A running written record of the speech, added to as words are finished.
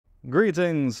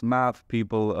Greetings, math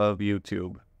people of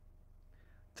YouTube.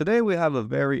 Today we have a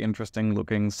very interesting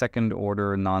looking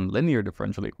second-order nonlinear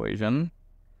differential equation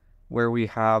where we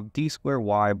have d squared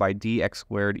y by dx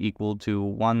squared equal to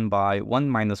 1 by 1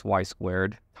 minus y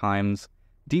squared times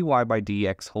dy by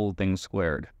dx whole thing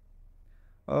squared.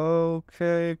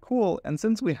 Okay, cool. And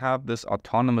since we have this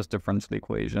autonomous differential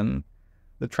equation,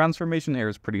 the transformation here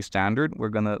is pretty standard. We're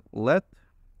going to let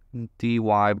dy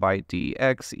by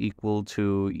dx equal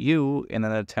to u in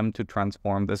an attempt to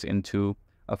transform this into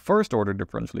a first-order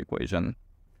differential equation.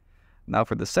 Now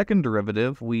for the second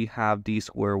derivative, we have d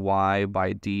squared y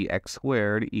by dx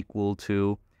squared equal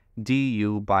to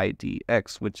du by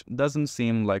dx, which doesn't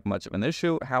seem like much of an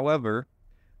issue. However,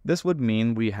 this would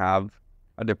mean we have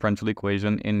a differential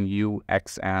equation in u,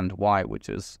 x, and y, which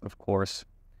is, of course,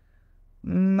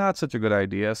 not such a good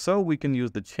idea. So we can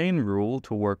use the chain rule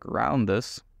to work around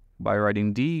this by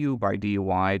writing du by dy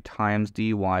times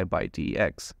dy by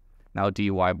dx. Now dy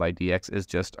by dx is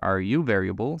just our u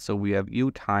variable, so we have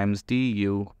u times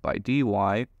du by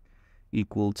dy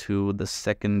equal to the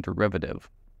second derivative.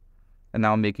 And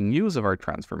now making use of our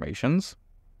transformations,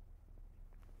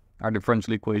 our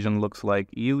differential equation looks like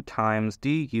u times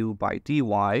du by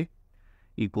dy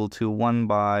equal to 1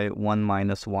 by 1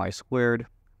 minus y squared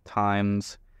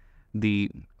times the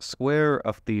square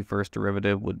of the first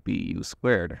derivative would be u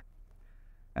squared.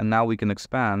 And now we can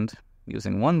expand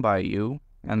using 1 by u,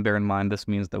 and bear in mind this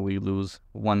means that we lose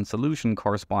one solution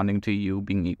corresponding to u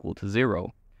being equal to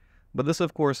 0. But this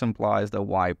of course implies that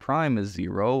y prime is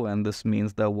 0, and this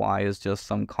means that y is just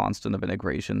some constant of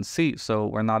integration c, so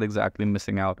we're not exactly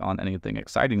missing out on anything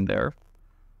exciting there.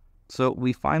 So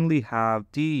we finally have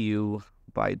du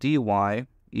by dy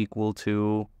equal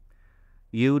to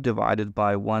u divided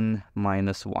by 1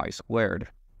 minus y squared.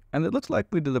 And it looks like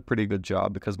we did a pretty good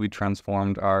job because we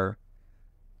transformed our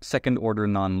second-order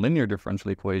nonlinear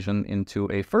differential equation into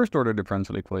a first-order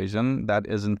differential equation that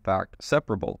is in fact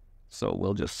separable. So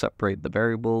we'll just separate the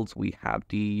variables. We have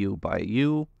du by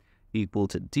u equal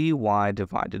to dy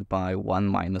divided by 1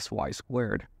 minus y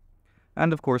squared.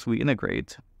 And of course we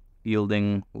integrate,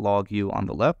 yielding log u on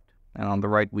the left, and on the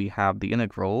right we have the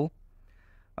integral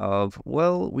of,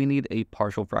 well, we need a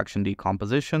partial fraction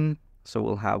decomposition. So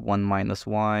we'll have 1 minus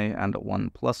y and a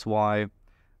 1 plus y.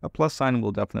 A plus sign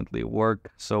will definitely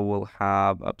work. So we'll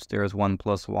have upstairs 1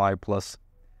 plus y plus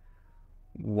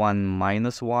 1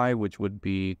 minus y, which would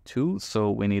be 2.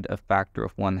 So we need a factor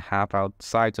of 1/2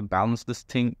 outside to balance this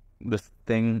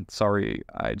thing. Sorry,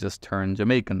 I just turned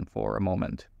Jamaican for a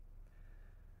moment.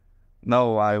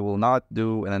 No, I will not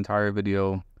do an entire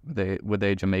video with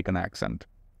a Jamaican accent.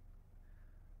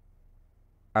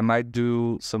 I might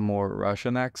do some more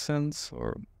Russian accents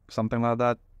or something like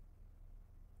that.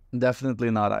 Definitely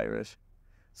not Irish.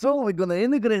 So we're gonna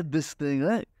integrate this thing,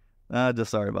 right?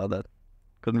 Just sorry about that.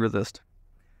 Couldn't resist.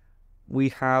 We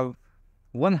have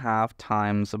 1/2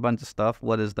 times a bunch of stuff.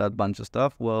 What is that bunch of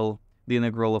stuff? Well, the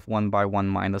integral of 1 by 1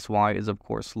 minus y is of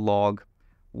course log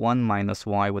 1 minus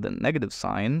y with a negative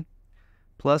sign,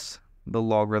 plus the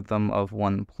logarithm of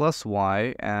 1 plus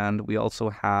y, and we also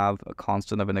have a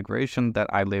constant of integration that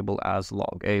I label as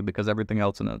log a because everything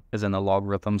else is in a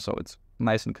logarithm, so it's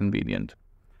nice and convenient.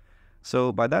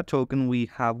 So by that token, we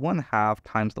have 1/2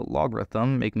 times the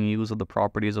logarithm. Making use of the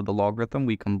properties of the logarithm,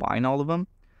 we combine all of them.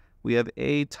 We have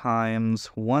a times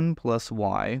 1 plus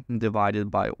y divided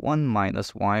by 1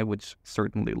 minus y, which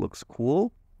certainly looks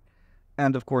cool.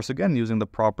 And of course, again, using the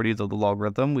properties of the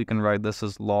logarithm, we can write this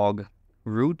as log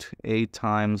root a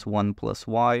times 1 plus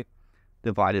y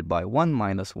divided by 1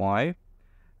 minus y,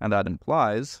 and that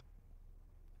implies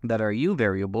that our u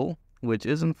variable, which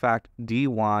is in fact dy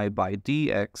by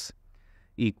dx,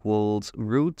 equals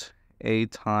root a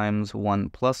times 1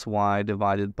 plus y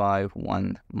divided by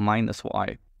 1 minus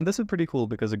y. And this is pretty cool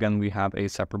because again we have a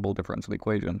separable differential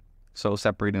equation. So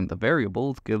separating the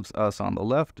variables gives us on the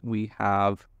left we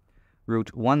have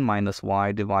root 1 minus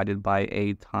y divided by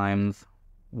a times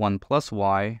 1 plus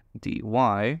y dy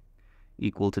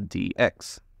equal to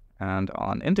dx. And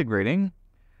on integrating,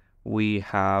 we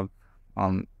have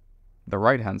on the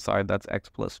right-hand side, that's x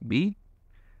plus b.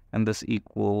 And this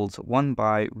equals 1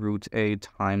 by root a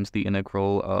times the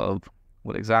integral of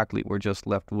what exactly? We're just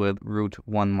left with root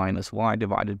 1 minus y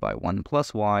divided by 1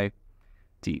 plus y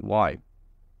dy.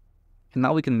 And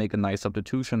now we can make a nice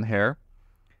substitution here.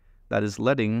 That is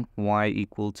letting y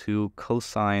equal to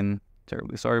cosine,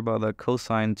 terribly sorry about that,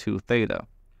 cosine 2 theta.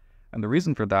 And the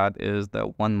reason for that is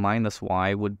that 1 minus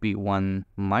y would be 1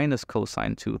 minus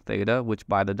cosine 2 theta, which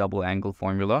by the double angle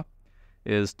formula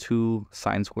is 2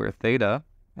 sine square theta.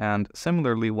 And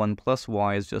similarly, 1 plus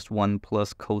y is just 1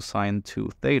 plus cosine 2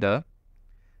 theta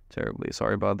terribly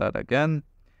sorry about that again,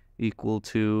 equal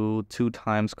to 2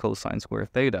 times cosine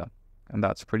squared theta. And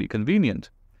that's pretty convenient.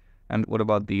 And what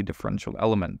about the differential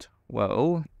element?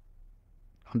 Well,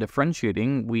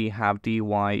 differentiating, we have dy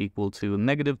equal to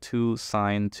negative 2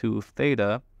 sine 2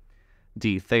 theta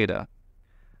d theta.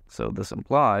 So this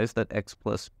implies that x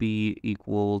plus b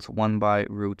equals 1 by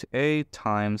root a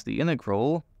times the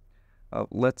integral.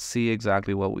 Let's see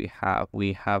exactly what we have.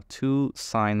 We have 2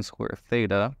 sine squared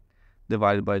theta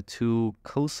divided by 2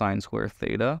 cosine squared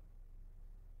theta.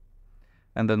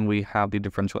 And then we have the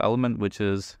differential element, which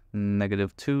is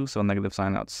negative 2, so negative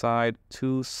sign outside,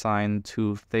 2 sine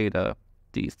 2 theta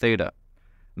d theta.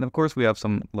 And of course, we have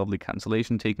some lovely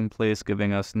cancellation taking place,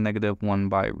 giving us negative 1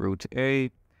 by root a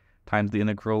times the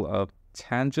integral of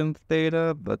tangent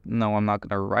theta. But no, I'm not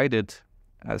going to write it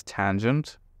as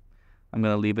tangent. I'm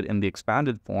going to leave it in the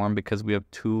expanded form because we have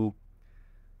 2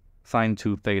 sine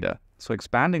 2 theta. So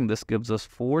expanding this gives us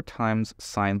 4 times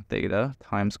sine theta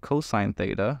times cosine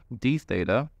theta d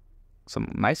theta.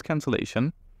 Some nice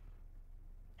cancellation.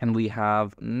 And we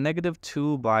have negative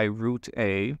 2 by root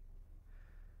a,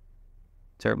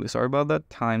 terribly sorry about that,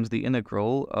 times the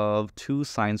integral of 2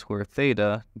 sine squared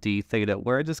theta d theta,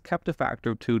 where I just kept a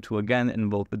factor of 2 to again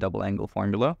invoke the double angle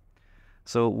formula.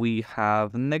 So we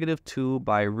have negative 2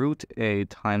 by root a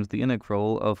times the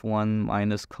integral of 1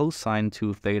 minus cosine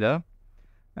 2 theta.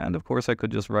 And of course, I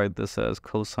could just write this as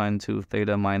cosine 2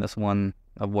 theta minus 1,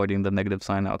 avoiding the negative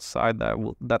sign outside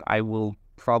that I will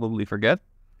probably forget.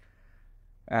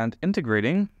 And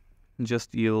integrating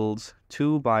just yields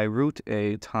 2 by root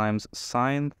a times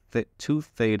sine 2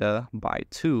 theta by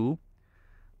 2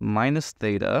 minus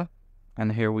theta.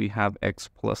 And here we have x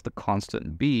plus the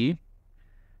constant b.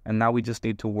 And now we just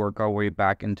need to work our way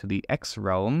back into the x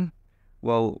realm.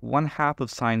 Well, 1/2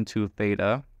 of sine 2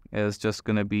 theta is just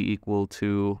going to be equal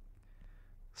to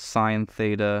sine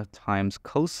theta times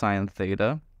cosine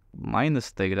theta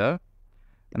minus theta.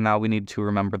 And now we need to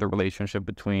remember the relationship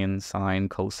between sine,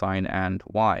 cosine, and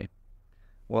y.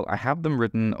 Well, I have them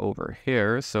written over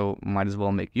here, so might as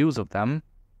well make use of them.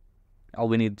 All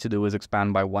we need to do is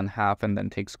expand by 1/2 and then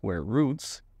take square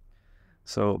roots.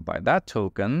 So by that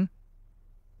token,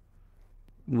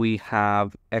 we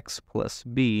have x plus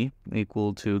b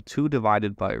equal to 2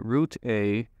 divided by root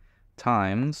a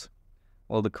times,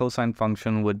 well, the cosine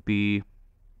function would be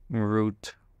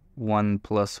root 1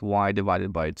 plus y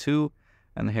divided by 2.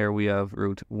 And here we have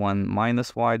root 1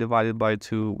 minus y divided by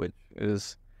 2, which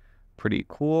is pretty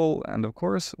cool. And of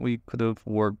course, we could have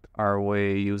worked our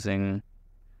way using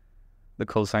the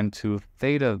cosine 2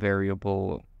 theta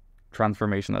variable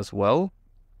transformation as well,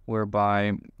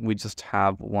 whereby we just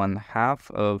have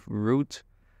 1/2 of root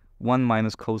 1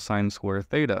 minus cosine squared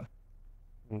theta.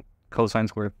 Cosine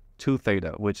squared 2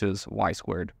 theta, which is y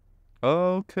squared.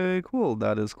 Okay, cool.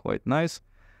 That is quite nice.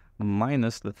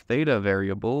 Minus the theta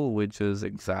variable, which is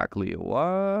exactly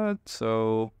what?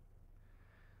 So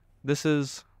this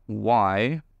is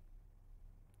y.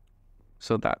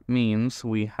 So that means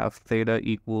we have theta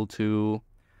equal to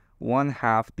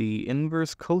 1/2 the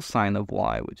inverse cosine of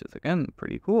y, which is again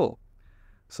pretty cool.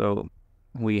 So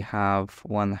we have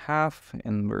 1/2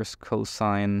 inverse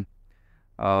cosine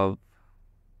of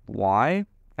y,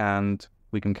 and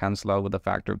we can cancel out with a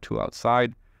factor of 2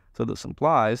 outside. So this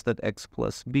implies that x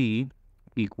plus b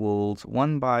equals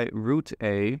 1 by root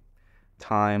a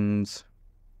times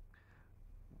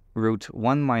root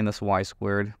 1 minus y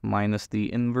squared minus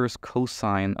the inverse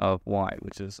cosine of y,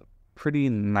 which is a pretty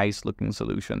nice looking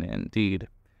solution indeed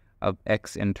of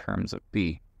x in terms of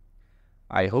b.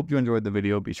 I hope you enjoyed the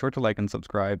video. Be sure to like and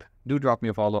subscribe. Do drop me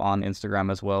a follow on Instagram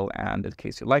as well. And in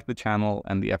case you like the channel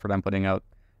and the effort I'm putting out,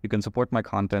 you can support my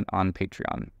content on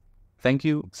Patreon. Thank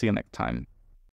you. See you next time.